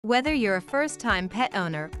Whether you're a first-time pet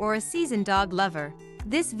owner or a seasoned dog lover,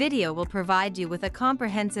 this video will provide you with a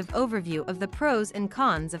comprehensive overview of the pros and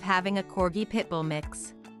cons of having a Corgi Pitbull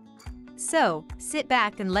mix. So, sit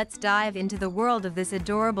back and let's dive into the world of this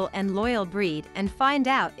adorable and loyal breed and find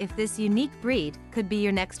out if this unique breed could be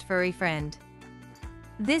your next furry friend.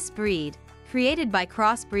 This breed, created by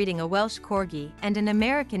crossbreeding a Welsh Corgi and an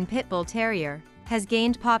American Pit Bull Terrier, has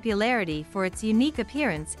gained popularity for its unique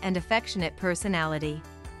appearance and affectionate personality.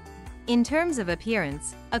 In terms of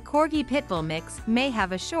appearance, a Corgi Pitbull mix may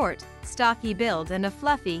have a short, stocky build and a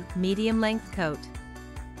fluffy, medium-length coat.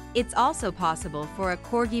 It's also possible for a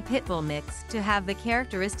Corgi Pitbull mix to have the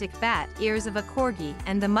characteristic bat ears of a Corgi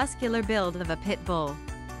and the muscular build of a Pit Bull.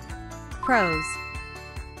 Pros: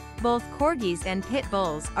 both Corgis and Pit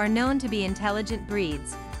Bulls are known to be intelligent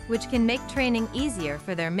breeds, which can make training easier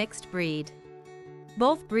for their mixed breed.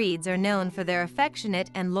 Both breeds are known for their affectionate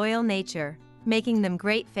and loyal nature, making them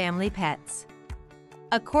great family pets.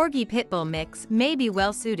 A Corgi Pitbull mix may be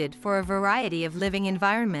well suited for a variety of living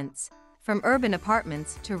environments, from urban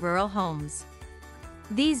apartments to rural homes.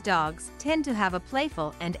 These dogs tend to have a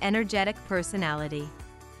playful and energetic personality.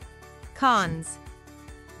 Cons: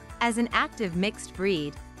 as an active mixed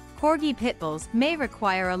breed, Corgi Pitbulls may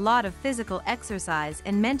require a lot of physical exercise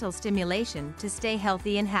and mental stimulation to stay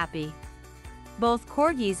healthy and happy. Both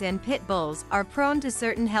Corgis and Pit Bulls are prone to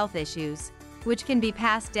certain health issues, which can be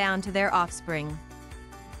passed down to their offspring.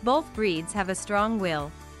 Both breeds have a strong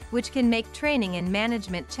will, which can make training and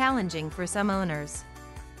management challenging for some owners.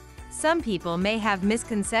 Some people may have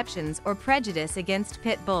misconceptions or prejudice against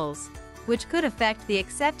Pit Bulls, which could affect the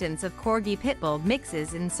acceptance of Corgi Pitbull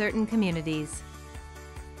mixes in certain communities.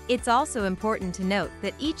 It's also important to note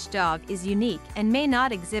that each dog is unique and may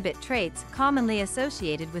not exhibit traits commonly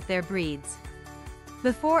associated with their breeds.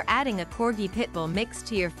 Before adding a Corgi Pitbull mix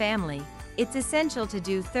to your family, it's essential to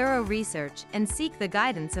do thorough research and seek the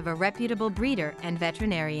guidance of a reputable breeder and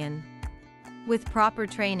veterinarian. With proper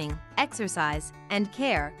training, exercise, and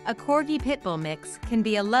care, a Corgi Pitbull mix can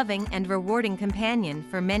be a loving and rewarding companion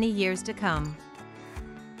for many years to come.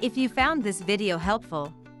 If you found this video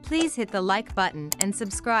helpful, please hit the like button and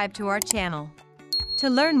subscribe to our channel. To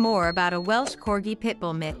learn more about a Welsh Corgi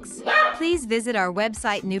Pitbull mix, please visit our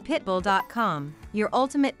website newpitbull.com, your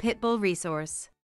ultimate Pitbull resource.